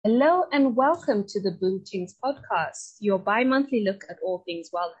Hello and welcome to the Boom Things podcast, your bi-monthly look at all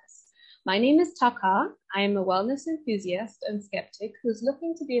things wellness. My name is Taka. I am a wellness enthusiast and skeptic who's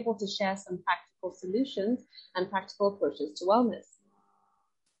looking to be able to share some practical solutions and practical approaches to wellness.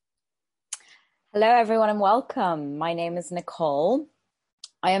 Hello, everyone, and welcome. My name is Nicole.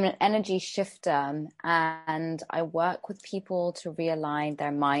 I am an energy shifter and I work with people to realign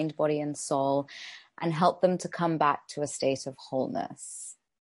their mind, body, and soul and help them to come back to a state of wholeness.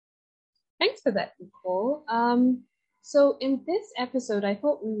 Thanks for that, Nicole. So in this episode, I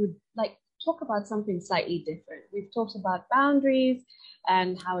thought we would talk about something slightly different. We've talked about boundaries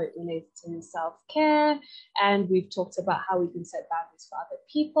and how it relates to self-care, and we've talked about how we can set boundaries for other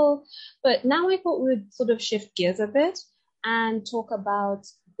people. But now I thought we would sort of shift gears a bit and talk about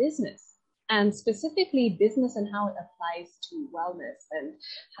business, and specifically business and how it applies to wellness and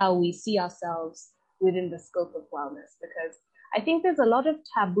how we see ourselves within the scope of wellness. Because I think there's a lot of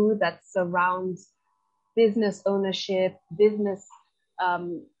taboo that surrounds business ownership, business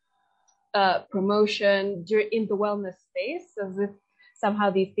promotion in the wellness space, as if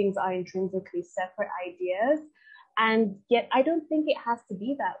somehow these things are intrinsically separate ideas. And yet I don't think it has to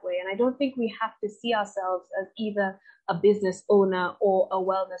be that way. And I don't think we have to see ourselves as either a business owner or a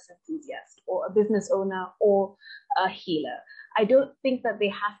wellness enthusiast, or a business owner or a healer. I don't think that they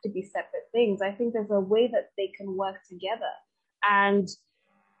have to be separate things. I think there's a way that they can work together. And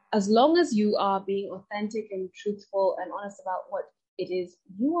as long as you are being authentic and truthful and honest about what it is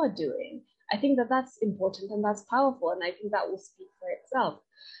you are doing, I think that that's important and that's powerful. And I think that will speak for itself.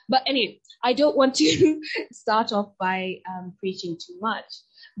 But anyway, I don't want to start off by preaching too much.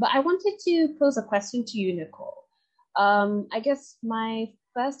 But I wanted to pose a question to you, Nicole. I guess my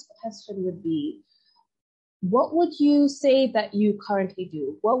first question would be, what would you say that you currently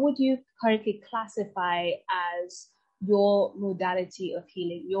do? What would you currently classify as your modality of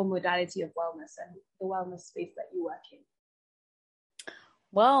healing, your modality of wellness, and the wellness space that you work in?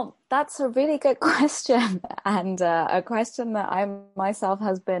 Well, that's a really good question, and a question that I myself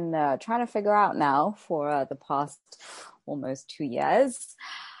has been trying to figure out now for the past almost 2 years,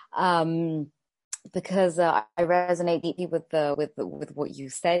 because I resonate deeply with what you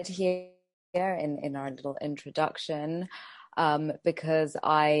said here in our little introduction, because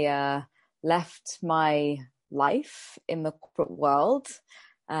I left my life in the corporate world,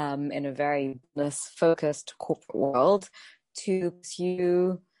 in a very business-focused corporate world, to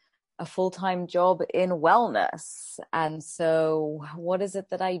pursue a full-time job in wellness. And so what is it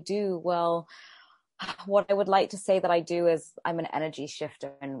that I do? Well, what I would like to say that I do is I'm an energy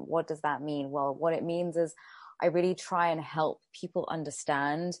shifter. And what does that mean? Well, what it means is I really try and help people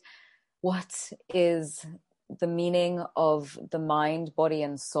understand what is the meaning of the mind, body,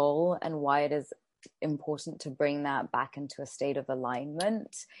 and soul, and why it is important to bring that back into a state of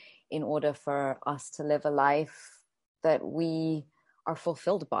alignment in order for us to live a life that we are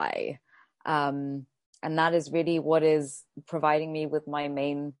fulfilled by. And that is really what is providing me with my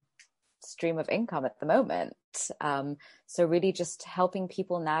main stream of income at the moment. So really just helping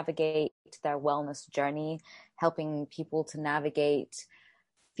people navigate their wellness journey, helping people to navigate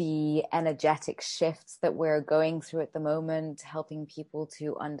the energetic shifts that we're going through at the moment, helping people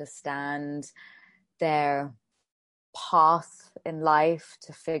to understand their path in life,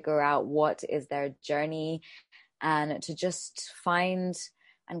 to figure out what is their journey, and to just find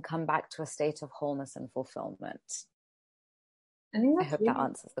and come back to a state of wholeness and fulfillment. I hope that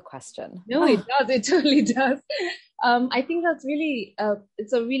answers the question. No, it does. It totally does. I think that's really,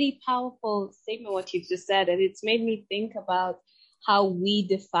 it's a really powerful statement, what you've just said. And it's made me think about how we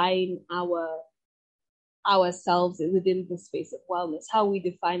define ourselves within the space of wellness, how we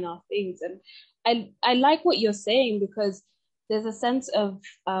define our things. And I like what you're saying, because there's a sense of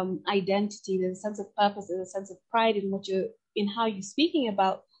identity, there's a sense of purpose, there's a sense of pride in how you're speaking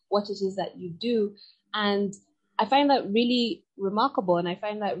about what it is that you do. And I find that really remarkable, and I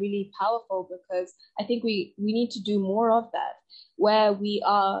find that really powerful, because I think we need to do more of that, where we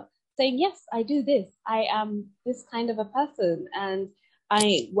are saying, yes, I do this. I am this kind of a person, and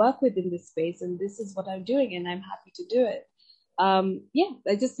I work within this space, and this is what I'm doing, and I'm happy to do it.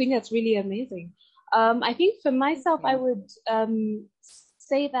 I just think that's really amazing. I think for myself, I would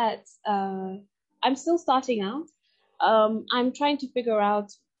say that I'm still starting out. I'm trying to figure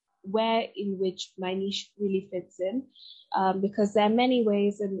out where in which my niche really fits in, because there are many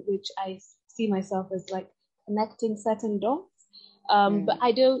ways in which I see myself as like connecting certain dots. But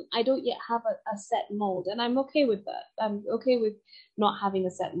I don't yet have a set mold, and I'm okay with that. I'm okay with not having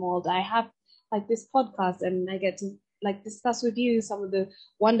a set mold. I have like this podcast, and I get to like discuss with you some of the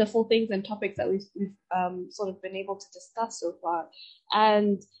wonderful things and topics that we've sort of been able to discuss so far.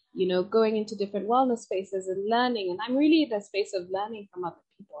 And, you know, going into different wellness spaces and learning. And I'm really in the space of learning from other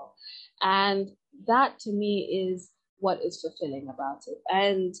people. And that to me is what is fulfilling about it.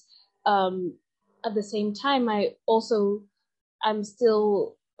 And at the same time, I'm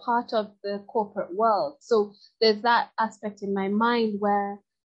still part of the corporate world. So there's that aspect in my mind where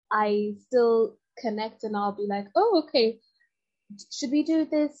I still connect and I'll be like, oh, okay, should we do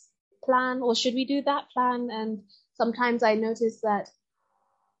this plan or should we do that plan? And sometimes I notice that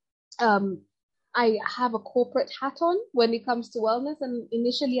I have a corporate hat on when it comes to wellness. And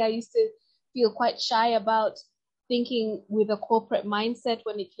initially I used to feel quite shy about thinking with a corporate mindset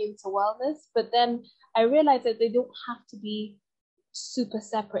when it came to wellness. But then I realized that they don't have to be super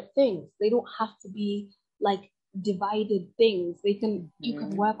separate things. They don't have to be like divided things. You can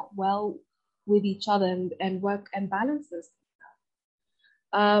work well with each other and work and balance this.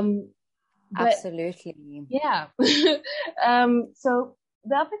 Absolutely. Yeah. So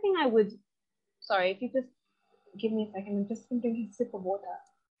the other thing sorry, if you just give me a second, I'm just drinking a sip of water.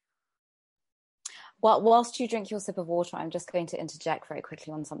 Well, whilst you drink your sip of water, I'm just going to interject very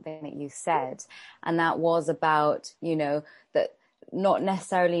quickly on something that you said. And that was about, you know, that not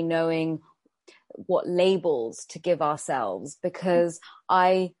necessarily knowing what labels to give ourselves, because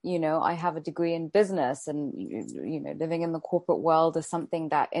I have a degree in business, and, you know, living in the corporate world is something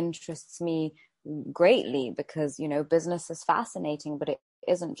that interests me greatly, because, you know, business is fascinating, but it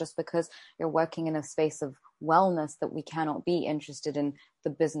isn't just because you're working in a space of wellness that we cannot be interested in the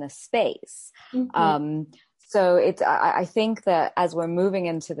business space. So I think that as we're moving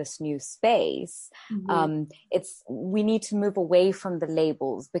into this new space, we need to move away from the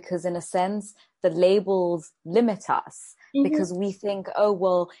labels, because in a sense, the labels limit us. Because we think, oh,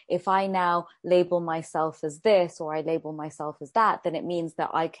 well, if I now label myself as this or I label myself as that, then it means that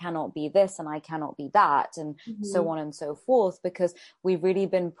I cannot be this and I cannot be that, and so on and so forth, because we've really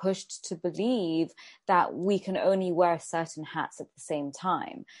been pushed to believe that we can only wear certain hats at the same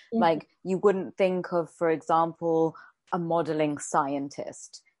time. Like, you wouldn't think of, for example, a modeling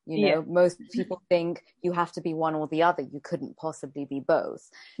scientist. You know, most people think you have to be one or the other. You couldn't possibly be both.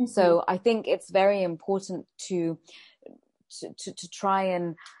 So I think it's very important to try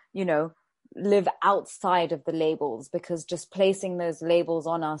and, you know, live outside of the labels, because just placing those labels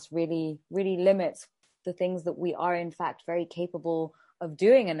on us really, really limits the things that we are in fact very capable of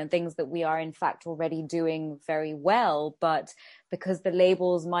doing, and the things that we are in fact already doing very well. But because the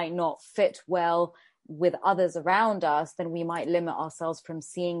labels might not fit well with others around us, then we might limit ourselves from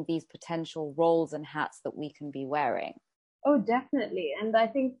seeing these potential roles and hats that we can be wearing. Oh, definitely. And I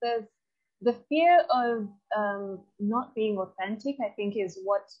think the fear of not being authentic, I think, is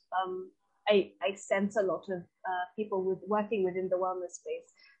what I sense a lot of people working within the wellness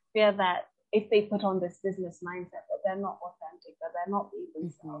space fear, that if they put on this business mindset, that they're not authentic, that they're not being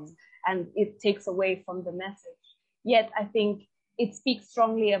themselves, and it takes away from the message. Yet I think it speaks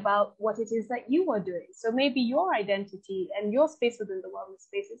strongly about what it is that you are doing. So maybe your identity and your space within the wellness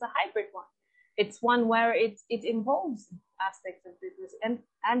space is a hybrid one. It's one where it involves aspects of business and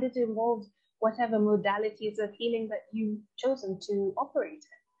it involves whatever modalities of healing that you've chosen to operate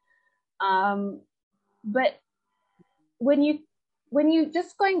in. But when you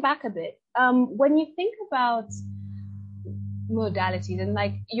just going back a bit, when you think about modalities, and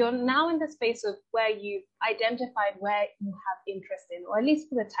like you're now in the space of where you've identified where you have interest in, or at least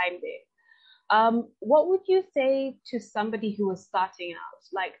for the time being, what would you say to somebody who is starting out?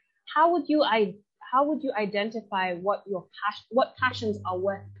 Like, how would you identify what passions are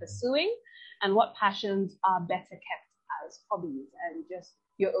worth pursuing, and what passions are better kept as hobbies and just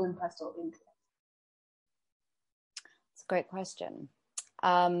your own personal interest? It's a great question.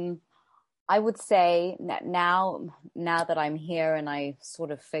 I would say now that I'm here and I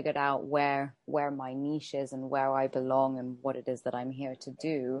sort of figured out where my niche is and where I belong and what it is that I'm here to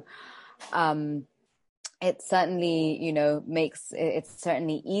do, it certainly, you know, makes it's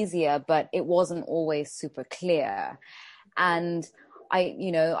certainly easier, but it wasn't always super clear. And I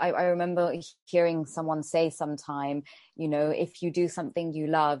remember hearing someone say sometime, you know, if you do something you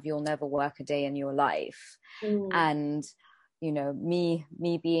love, you'll never work a day in your life. And, you know, me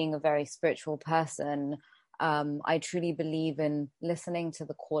being a very spiritual person, I truly believe in listening to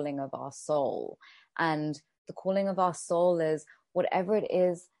the calling of our soul. And the calling of our soul is whatever it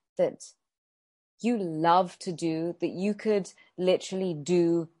is that you love to do, that you could literally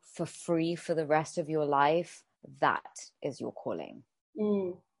do for free for the rest of your life. That is your calling.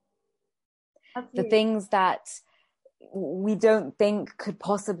 The things that we don't think could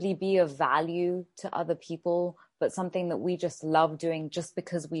possibly be of value to other people, but something that we just love doing just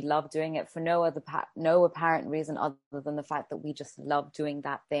because we love doing it for no apparent reason other than the fact that we just love doing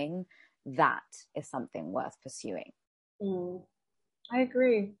that thing, that is something worth pursuing. I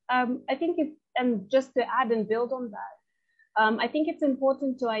agree. I think and just to add and build on that, I think it's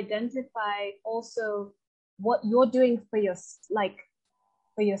important to identify also what you're doing for yourself,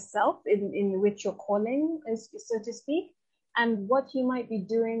 in which your calling is, so to speak, and what you might be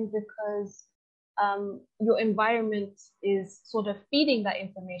doing because your environment is sort of feeding that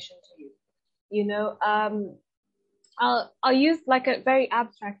information to you. You know, I'll use like a very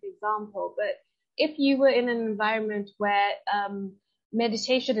abstract example, but if you were in an environment where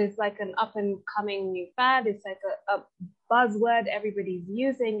meditation is like an up and coming new fad, it's like a buzzword, everybody's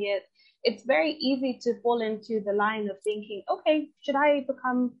using it, it's very easy to fall into the line of thinking, okay, should I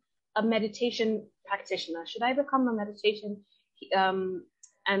become a meditation practitioner? Should I become a meditation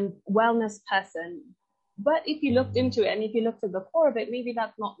and wellness person? But if you looked into it and if you looked at the core of it, maybe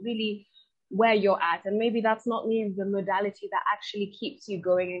that's not really where you're at. And maybe that's not really the modality that actually keeps you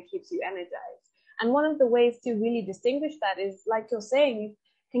going and keeps you energized. And one of the ways to really distinguish that is, like you're saying,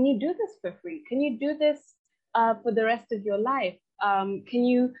 can you do this for free? Can you do this for the rest of your life? Can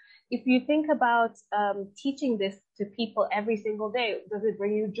you, if you think about teaching this to people every single day, does it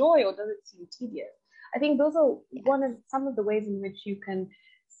bring you joy or does it seem tedious? I think those are some of the ways in which you can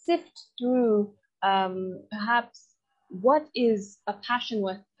sift through perhaps what is a passion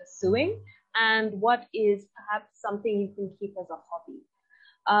worth pursuing and what is perhaps something you can keep as a hobby.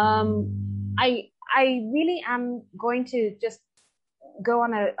 I really am going to just go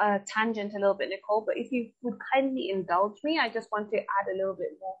on a tangent a little bit, Nicole, but if you would kindly indulge me, I just want to add a little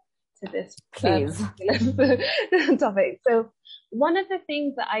bit more to this topic. So one of the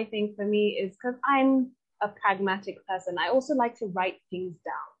things that I think for me is, because I'm a pragmatic person, I also like to write things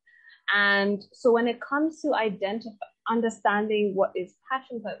down. And so when it comes to understanding what is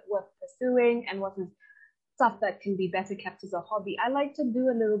passion worth pursuing and what is stuff that can be better kept as a hobby, I like to do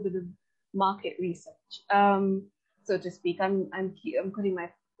a little bit of market research, so to speak. I'm putting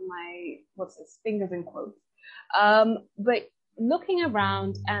my fingers in quotes, but looking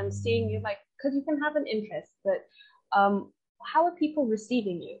around and seeing, you like, because you can have an interest, but how are people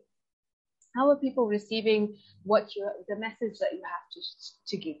receiving you? How are people receiving the message that you have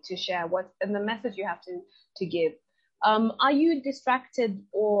to share, and the message you have to give? Are you distracted,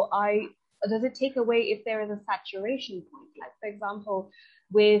 or does it take away if there is a saturation point? Like, for example,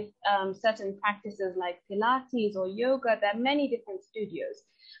 with certain practices like Pilates or yoga, there are many different studios.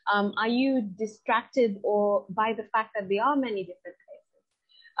 Are you distracted or by the fact that there are many different places?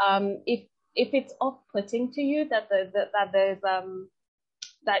 If it's off-putting to you that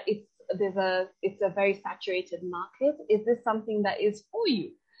it's a very saturated market, is this something that is for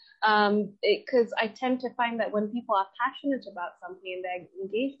you? Because I tend to find that when people are passionate about something and they're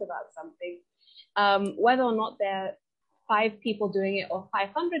engaged about something, whether or not there are 5 people doing it or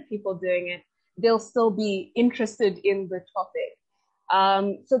 500 people doing it, they'll still be interested in the topic.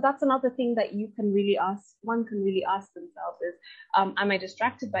 So that's another thing that one can really ask themselves is, am I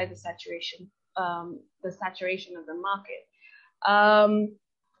distracted by the saturation of the market?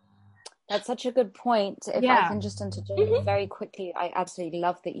 That's such a good point. If I can just interject very quickly, I absolutely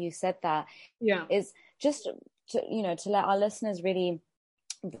love that you said that. Yeah. Is just to let our listeners really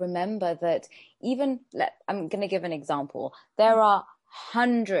remember that I'm going to give an example. There are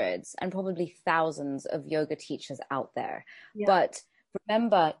hundreds and probably thousands of yoga teachers out there, but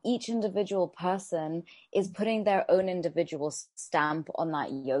remember, each individual person is putting their own individual stamp on that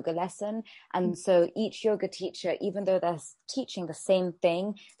yoga lesson. And so each yoga teacher, even though they're teaching the same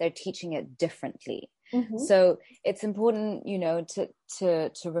thing, they're teaching it differently. Mm-hmm. So it's important, to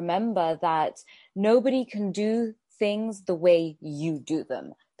remember that nobody can do things the way you do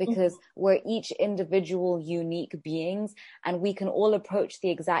them, because we're each individual, unique beings, and we can all approach the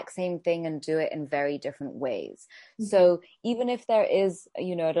exact same thing and do it in very different ways. Mm-hmm. So even if there is, a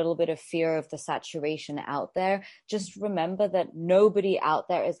little bit of fear of the saturation out there, just remember that nobody out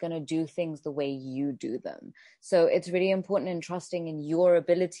there is going to do things the way you do them. So it's really important in trusting in your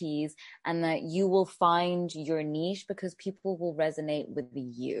abilities and that you will find your niche, because people will resonate with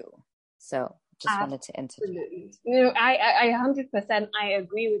you. So just wanted to interject. Absolutely. I 100% I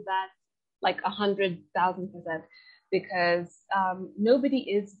agree with that, like 100,000%, because nobody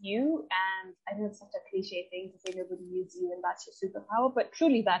is you, and I know it's such a cliche thing to say nobody is you and that's your superpower, but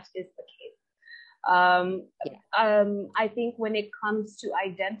truly that is the case. I think when it comes to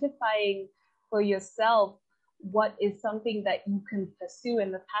identifying for yourself what is something that you can pursue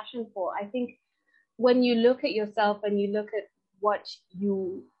and the passion for, I think when you look at yourself and you look at what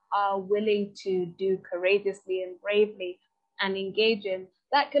you are willing to do courageously and bravely and engage in,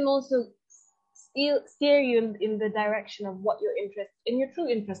 that can also steer you in the direction of what your interests and your true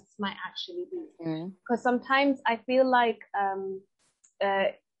interests might actually be. Because sometimes I feel like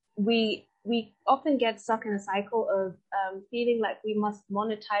we often get stuck in a cycle of feeling like we must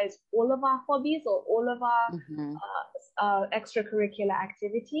monetize all of our hobbies or all of our extracurricular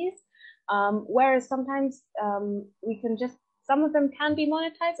activities, whereas sometimes we can just, some of them can be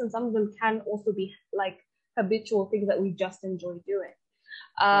monetized and some of them can also be like habitual things that we just enjoy doing.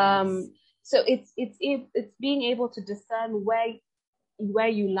 Yes. So it's being able to discern where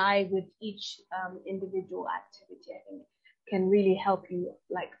you lie with each individual activity, I think, can really help you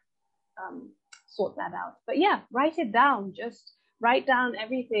like sort that out. But yeah, write it down. Just write down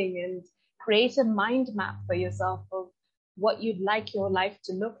everything and create a mind map for yourself of what you'd like your life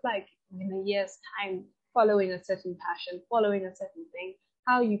to look like in a year's time, following a certain passion, following a certain thing,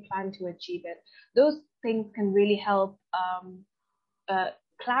 how you plan to achieve it. Those things can really help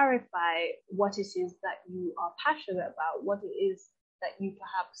clarify what it is that you are passionate about, what it is that you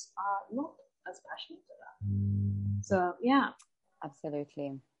perhaps are not as passionate about. So yeah.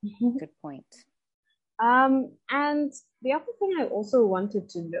 Absolutely. Good point. And the other thing I also wanted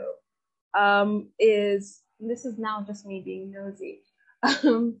to know is, this is now just me being nosy,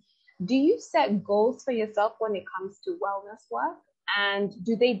 do you set goals for yourself when it comes to wellness work? And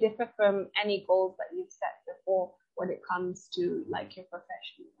do they differ from any goals that you've set before when it comes to like your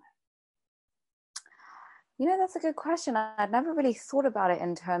professional life? You know, that's a good question. I'd never really thought about it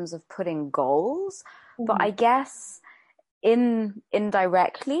in terms of putting goals, but I guess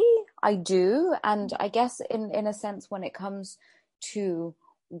indirectly I do. And I guess in a sense, when it comes to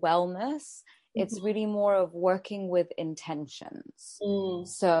wellness, it's really more of working with intentions.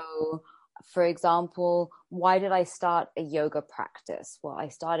 So for example, why did I start a yoga practice? Well, I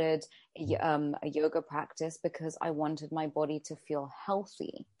started a yoga practice because I wanted my body to feel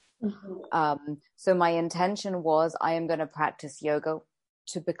healthy. So my intention was, I am going to practice yoga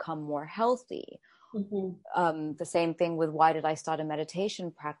to become more healthy. The same thing with, why did I start a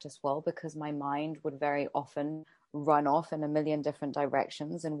meditation practice? Well, because my mind would very often run off in a million different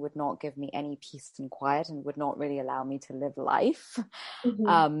directions and would not give me any peace and quiet and would not really allow me to live life.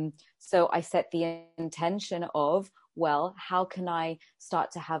 So I set the intention of, well, how can I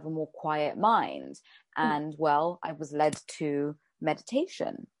start to have a more quiet mind? And well, I was led to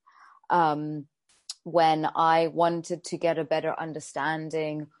meditation. When I wanted to get a better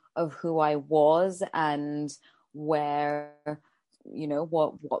understanding of who I was and where, you know,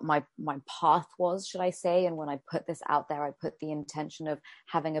 what my path was, should I say. And when I put this out there, I put the intention of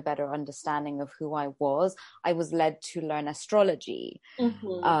having a better understanding of who I was led to learn astrology,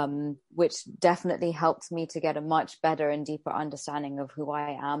 which definitely helped me to get a much better and deeper understanding of who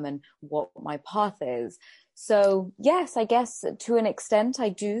I am and what my path is. So yes, I guess to an extent I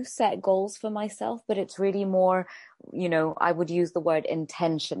do set goals for myself, but it's really more, you know, I would use the word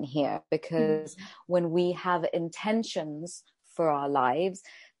intention here, because when we have intentions for our lives,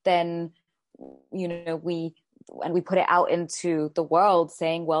 then, you know, we put it out into the world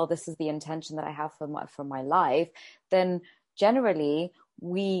saying, well, this is the intention that I have for my life, then generally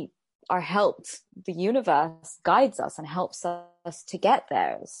we are helped. The universe guides us and helps us to get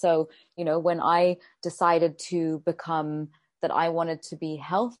there. So, you know, when I decided to become that I wanted to be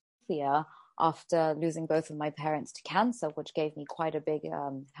healthier after losing both of my parents to cancer, which gave me quite a big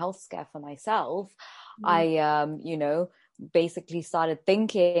health scare for myself, I, you know, basically started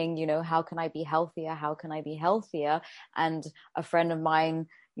thinking, you know, how can I be healthier? How can I be healthier? And a friend of mine,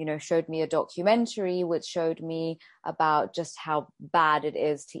 you know, showed me a documentary which showed me about just how bad it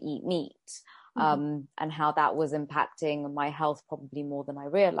is to eat meat, and how that was impacting my health probably more than I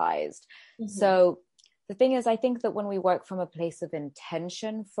realized. So the thing is, I think that when we work from a place of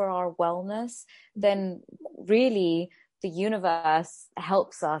intention for our wellness, then really the universe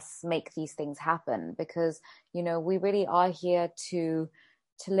helps us make these things happen, because, you know, we really are here to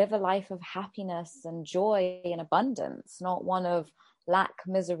live a life of happiness and joy and abundance, not one of lack,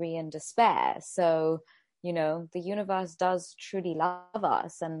 misery, and despair. So, you know, the universe does truly love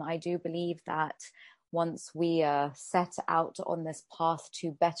us. And I do believe that once we set out on this path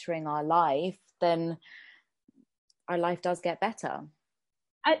to bettering our life, then our life does get better.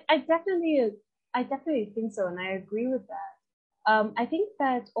 I definitely think so. And I agree with that. I think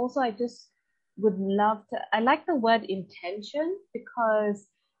that also I just would love to, I like the word intention, because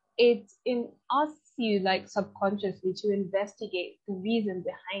it asks you like subconsciously to investigate the reason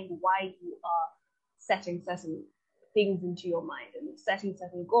behind why you are setting certain things into your mind and setting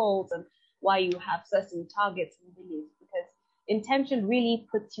certain goals, and why you have certain targets and beliefs, because intention really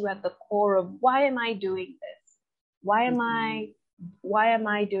puts you at the core of, why am I doing this? Why am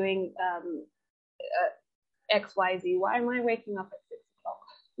I doing XYZ? Why am I waking up at 6 o'clock?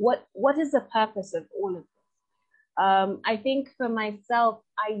 What is the purpose of all of this? I think for myself,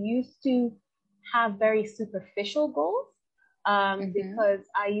 I used to have very superficial goals, because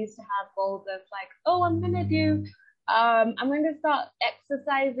I used to have goals of like, oh, I'm going to start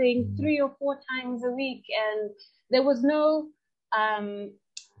exercising 3 or 4 times a week. And there was no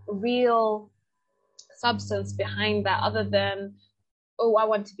real substance behind that, other than, oh, I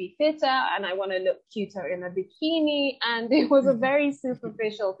want to be fitter and I want to look cuter in a bikini. And it was a very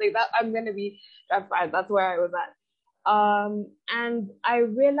superficial thing that I'm going to be transparent. That's where I was at. And I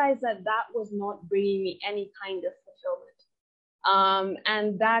realized that was not bringing me any kind of fulfillment.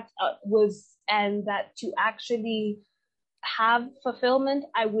 And that to actually have fulfillment,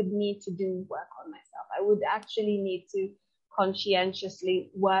 I would need to do work on myself. I would actually need to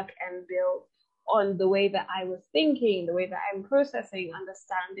conscientiously work and build on the way that I was thinking, the way that I'm processing,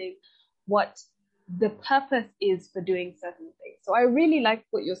 understanding what the purpose is for doing certain things. So I really like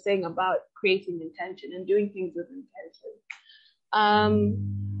what you're saying about creating intention and doing things with intention.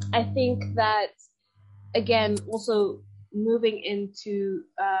 I think that, again, also moving into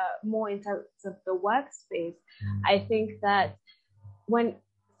more in terms of the workspace, I think that when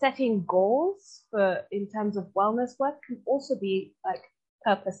setting goals in terms of wellness work can also be like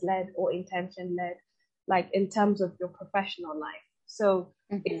purpose-led or intention-led, like in terms of your professional life. So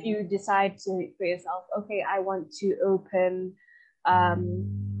if you decide for yourself, okay, I want to open,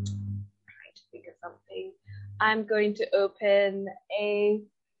 I'm trying to think of something. I'm going to open a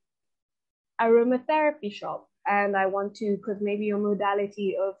aromatherapy shop, and I want to, because maybe your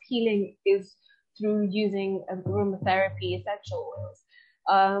modality of healing is through using aromatherapy essential oils.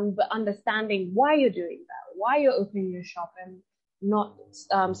 But understanding why you're doing that, why you're opening your shop and not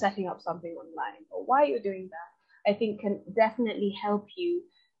setting up something online, or why you're doing that, I think can definitely help you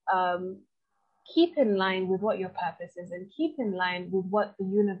keep in line with what your purpose is and keep in line with what the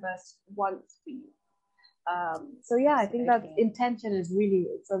universe wants for you. So yeah, I think that intention is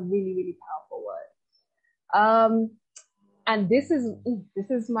it's a really, really powerful word. And this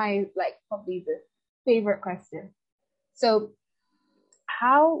is my, like, probably the favorite question. So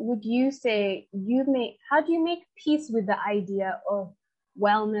how would you say how do you make peace with the idea of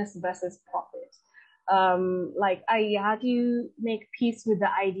wellness versus profit? How do you make peace with the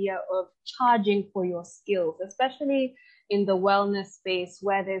idea of charging for your skills, especially in the wellness space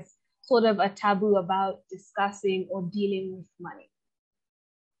where there's sort of a taboo about discussing or dealing with money?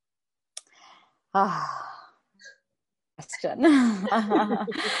 Question.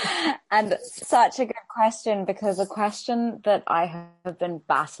 And such a good question, because a question that I have been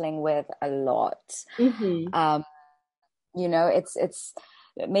battling with a lot. It's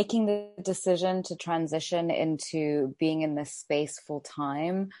making the decision to transition into being in this space full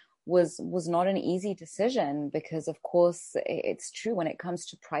time was not an easy decision, because of course it's true, when it comes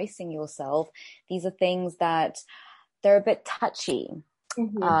to pricing yourself, these are things that they're a bit touchy.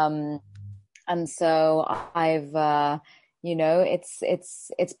 And so I've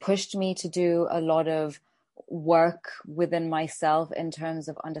it's pushed me to do a lot of work within myself in terms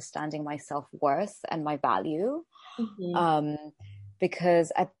of understanding my self-worth and my value.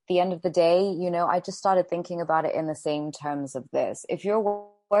 Because at the end of the day, I just started thinking about it in the same terms of this. If you're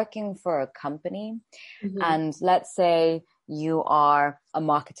working for a company, and let's say you are a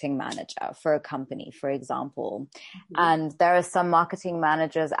marketing manager for a company, for example, and there are some marketing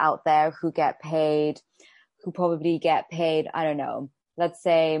managers out there who probably get paid, I don't know, let's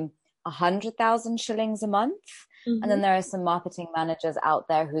say 100,000 shillings a month. And then there are some marketing managers out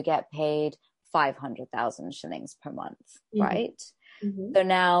there who get paid 500,000 shillings per month, right? So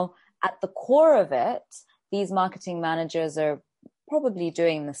now at the core of it, these marketing managers are probably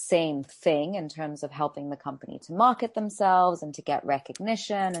doing the same thing in terms of helping the company to market themselves and to get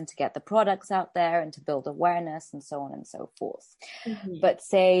recognition and to get the products out there and to build awareness and so on and so forth. But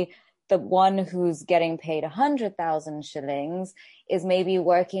say the one who's getting paid 100,000 shillings is maybe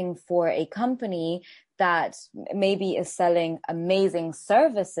working for a company that maybe is selling amazing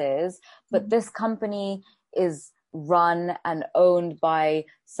services, but this company is run and owned by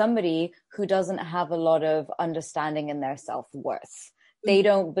somebody who doesn't have a lot of understanding in their self-worth. They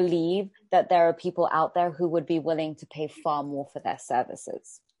don't believe that there are people out there who would be willing to pay far more for their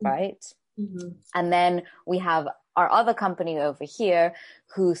services, right? And then we have our other company over here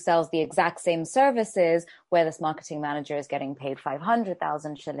who sells the exact same services, where this marketing manager is getting paid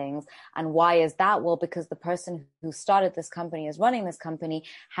 500,000 shillings. And why is that? Well, because the person who started this company, is running this company,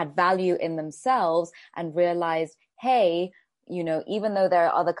 had value in themselves and realized, hey, even though there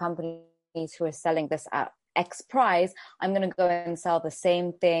are other companies who are selling this at X price, I'm going to go and sell the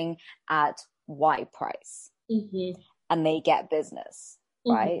same thing at Y price. And they get business,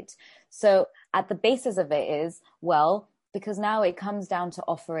 right? So at the basis of it is, well, because now it comes down to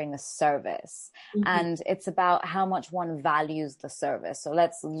offering a service, and it's about how much one values the service. So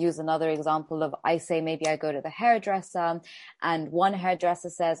let's use another example of, I say, maybe I go to the hairdresser and one hairdresser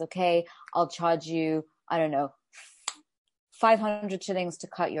says, okay, I'll charge you, I don't know, 500 shillings to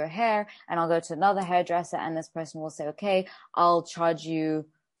cut your hair. And I'll go to another hairdresser and this person will say, okay, I'll charge you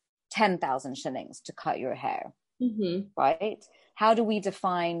 10,000 shillings to cut your hair. Right? How do we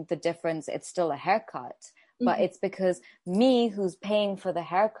define the difference? It's still a haircut, but it's because me, who's paying for the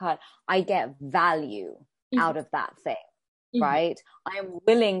haircut, I get value out of that thing, right? I am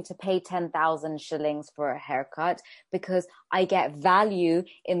willing to pay 10,000 shillings for a haircut because I get value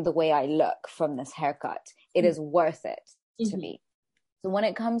in the way I look from this haircut. It is worth it to me. So when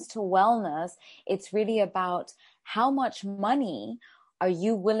it comes to wellness, it's really about how much money are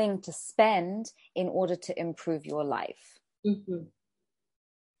you willing to spend in order to improve your life?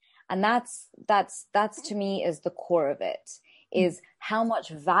 And that's to me is the core of it, is how much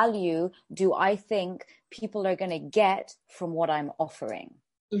value do I think people are going to get from what I'm offering?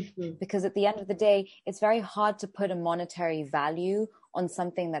 Because at the end of the day, it's very hard to put a monetary value on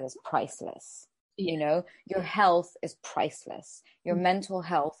something that is priceless. Your health is priceless. Your mental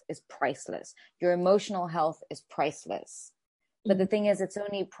health is priceless. Your emotional health is priceless. But the thing is, it's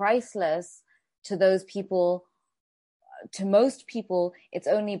only priceless to those people. To most people, it's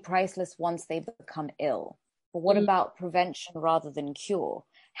only priceless once they become ill. But what about prevention rather than cure?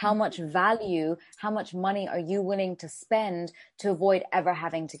 How much value, how much money are you willing to spend to avoid ever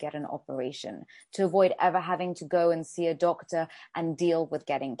having to get an operation, to avoid ever having to go and see a doctor and deal with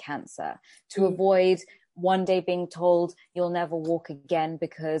getting cancer, to avoid one day being told you'll never walk again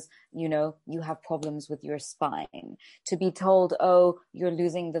because, you have problems with your spine, to be told, oh, you're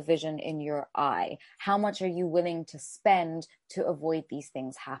losing the vision in your eye. How much are you willing to spend to avoid these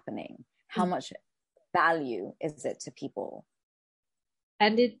things happening? How much value is it to people?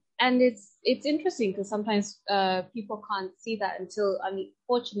 And it's interesting because sometimes people can't see that until,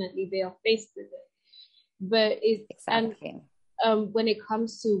 unfortunately, they are faced with it. But exactly. And when it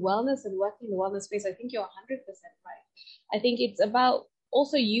comes to wellness and working in the wellness space, I think you're 100% right. I think it's about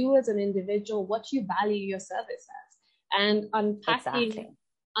also you as an individual, what you value your service as, and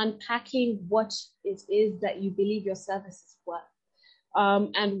unpacking what it is that you believe your service is worth,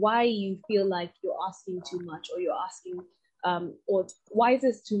 and why you feel like you're asking too much, or you're asking, or why is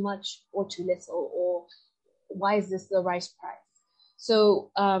this too much or too little, or why is this the right price?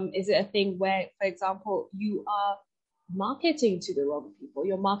 So is it a thing where, for example, you are marketing to the wrong people?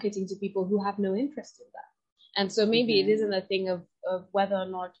 You're marketing to people who have no interest in that. And so maybe it isn't a thing of whether or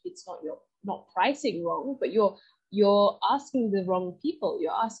not it's not pricing wrong, but you're asking the wrong people.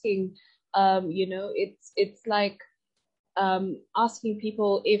 You're asking, it's like asking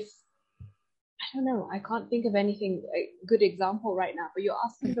people if, I don't know, I can't think of anything, a good example right now, but you're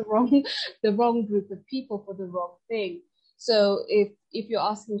asking the wrong group of people for the wrong thing. So if you're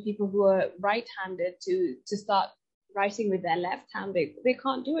asking people who are right-handed to start writing with their left hand, they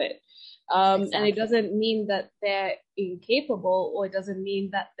can't do it. Exactly. And it doesn't mean that they're incapable, or it doesn't mean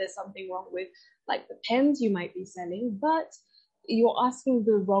that there's something wrong with like the pens you might be selling, but you're asking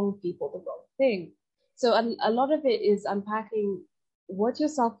the wrong people the wrong thing. So a lot of it is unpacking what your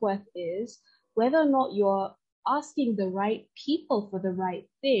self-worth is, whether or not you're asking the right people for the right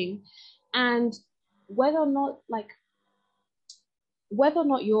thing, and whether or not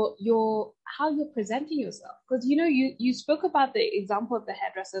you're how you're presenting yourself. Because you spoke about the example of the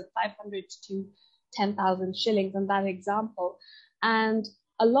hairdresser, 500 to 10,000 shillings, and that example, and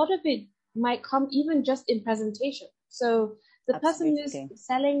a lot of it might come even just in presentation. So the person who's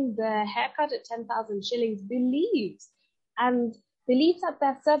selling the haircut at 10,000 shillings believes that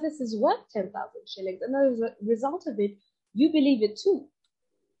their service is worth 10,000 shillings, and as a result of it, you believe it too.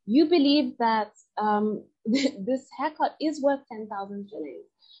 You believe that this haircut is worth 10,000 shillings.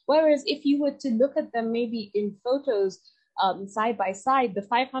 Whereas if you were to look at them maybe in photos side by side, the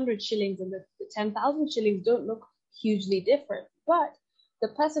 500 shillings and the 10,000 shillings don't look hugely different. But the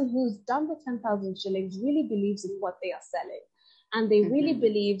person who's done the 10,000 shillings really believes in what they are selling. And they really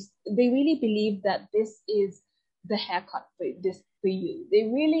believe that this is the haircut for you. They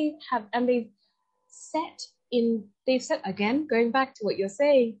really have, and they've set, again, going back to what you're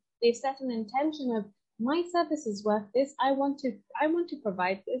saying, they've set an intention of, my service is worth this. I want to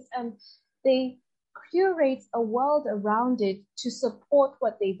provide this, and they curate a world around it to support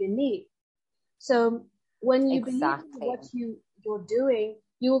what they believe. So When you believe in Exactly. what you're doing,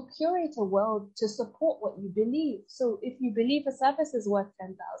 you will curate a world to support what you believe. So if you believe a service is worth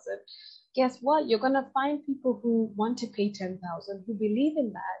 10,000, guess what? You're gonna find people who want to pay 10,000, who believe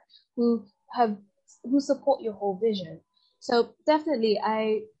in that, who have who support your whole vision. So definitely,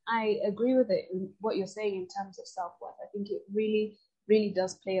 I agree with it, what you're saying in terms of self-worth. I think it really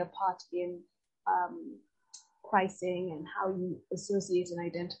does play a part in um, pricing and how you associate and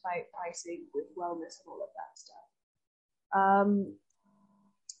identify pricing with wellness and all of that stuff.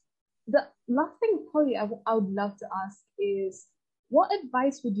 The last thing probably I would love to ask is, what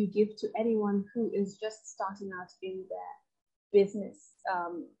advice would you give to anyone who is just starting out in their business,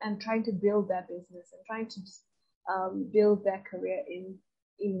 and trying to build their business and trying to build their career in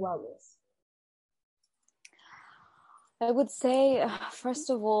wellness? I would say, first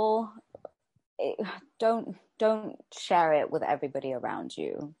of all, don't share it with everybody around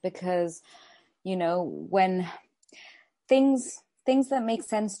you, because when things that make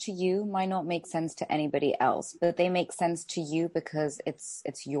sense to you might not make sense to anybody else, but they make sense to you because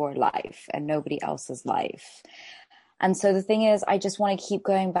it's your life and nobody else's life. And so the thing is, I just want to keep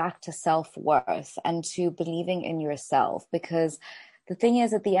going back to self-worth and to believing in yourself, because the thing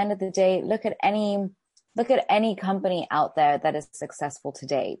is, at the end of the day, look at any company out there that is successful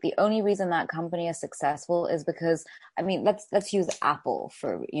today. The only reason that company is successful is because, I mean, let's use Apple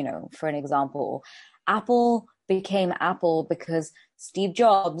for an example. Apple became Apple because Steve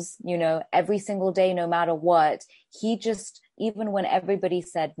Jobs, every single day, no matter what, he just, even when everybody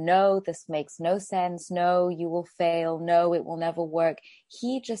said, no, this makes no sense, no, you will fail, no, it will never work,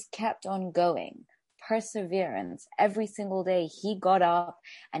 he just kept on going. Perseverance. Every single day he got up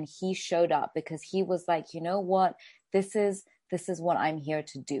and he showed up, because he was like, you know what, this is what I'm here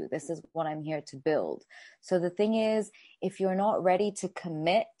to do. This is what I'm here to build. So the thing is, if you're not ready to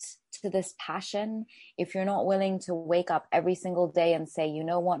commit to this passion, if you're not willing to wake up every single day and say, you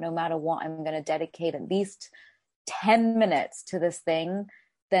know what, no matter what, I'm going to dedicate at least 10 minutes to this thing,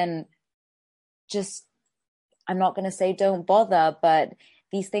 then just, I'm not going to say don't bother, but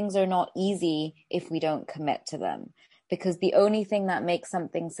these things are not easy if we don't commit to them. Because the only thing that makes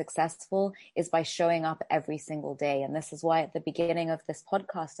something successful is by showing up every single day. And this is why at the beginning of this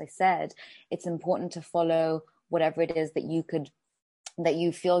podcast, I said it's important to follow whatever it is that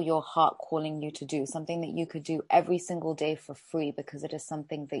you feel your heart calling you to do, something that you could do every single day for free, because it is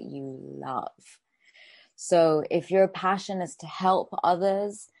something that you love. So if your passion is to help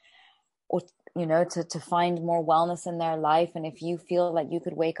others, or to find more wellness in their life, and if you feel like you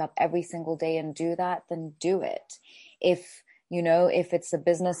could wake up every single day and do that, then do it. If it's a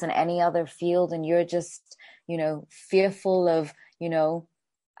business in any other field and you're just fearful of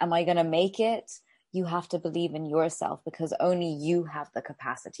am I going to make it, you have to believe in yourself, because only you have the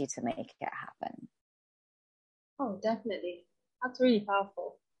capacity to make it happen. Oh, definitely. That's really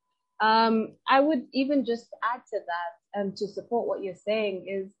powerful. I would even just add to that, and to support what you're saying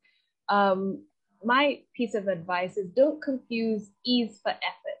is, my piece of advice is, don't confuse ease for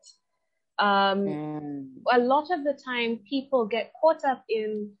effort. A lot of the time people get caught up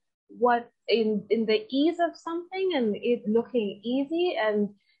in the ease of something and it looking easy,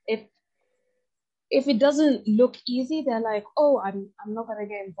 and if it doesn't look easy, they're like, oh, I'm not gonna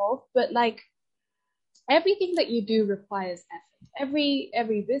get involved. But like, everything that you do requires effort.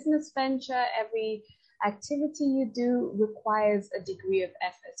 Every business venture, every activity you do requires a degree of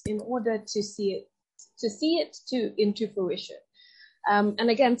effort in order to see it into fruition. And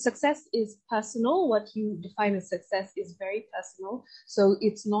again, success is personal. What you define as success is very personal. So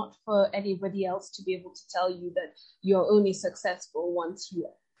it's not for anybody else to be able to tell you that you're only successful once you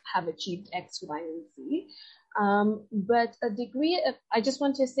have achieved X, Y, and Z. But I just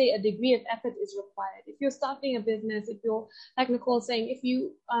want to say, a degree of effort is required. If you're starting a business, if you're, like Nicole saying, if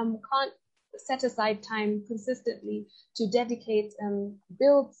you can't set aside time consistently to dedicate and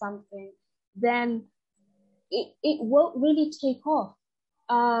build something, then it won't really take off.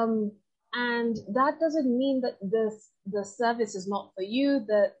 And that doesn't mean that the service is not for you,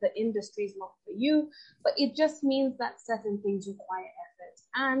 the industry is not for you, but it just means that certain things require effort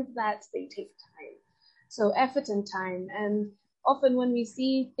and that they take time. So effort and time. And often when we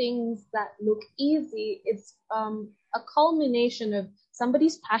see things that look easy, it's a culmination of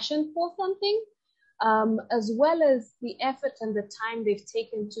somebody's passion for something, as well as the effort and the time they've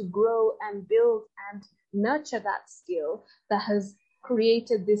taken to grow and build and nurture that skill that has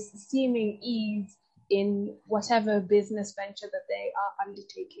created this seeming ease in whatever business venture that they are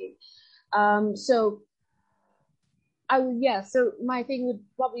undertaking. So my thing would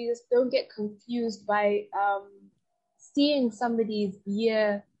probably just, don't get confused by seeing somebody's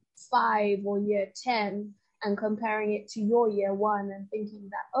year 5 or year 10 and comparing it to your year 1 and thinking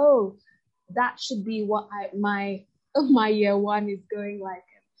that, oh, that should be what my my year 1 is going like.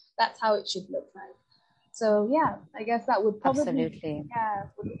 That's how it should look like. So yeah, I guess that would probably Absolutely.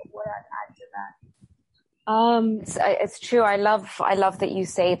 what I'd add to that. It's true. I love that you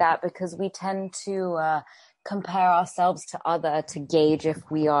say that, because we tend to compare ourselves to other to gauge if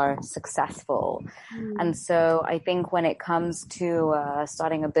we are successful. And so I think when it comes to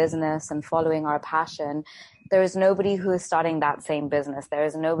starting a business and following our passion, there is nobody who is starting that same business. There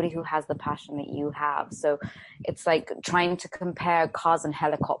is nobody who has the passion that you have. So it's like trying to compare cars and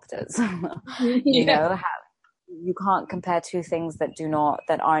helicopters. You know, you can't compare two things that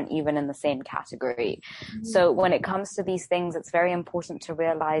aren't even in the same category. So when it comes to these things, it's very important to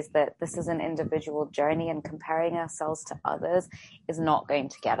realize that this is an individual journey, and comparing ourselves to others is not going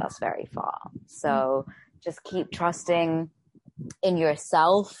to get us very far. So just keep trusting in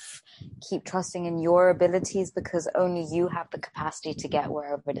yourself, keep trusting in your abilities, because only you have the capacity to get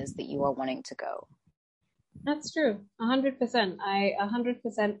wherever it is that you are wanting to go. That's true. 100%. I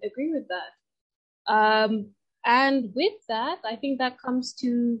 100% agree with that. And with that, I think that comes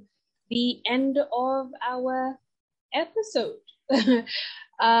to the end of our episode.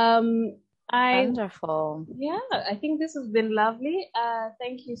 Wonderful. Yeah, I think this has been lovely.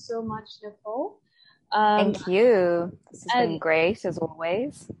 Thank you so much, Nicole. Thank you. This has been great, as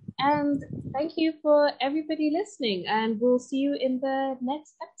always. And thank you for everybody listening, and we'll see you in the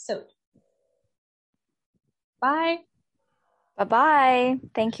next episode. Bye. Bye-bye.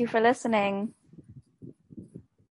 Thank you for listening.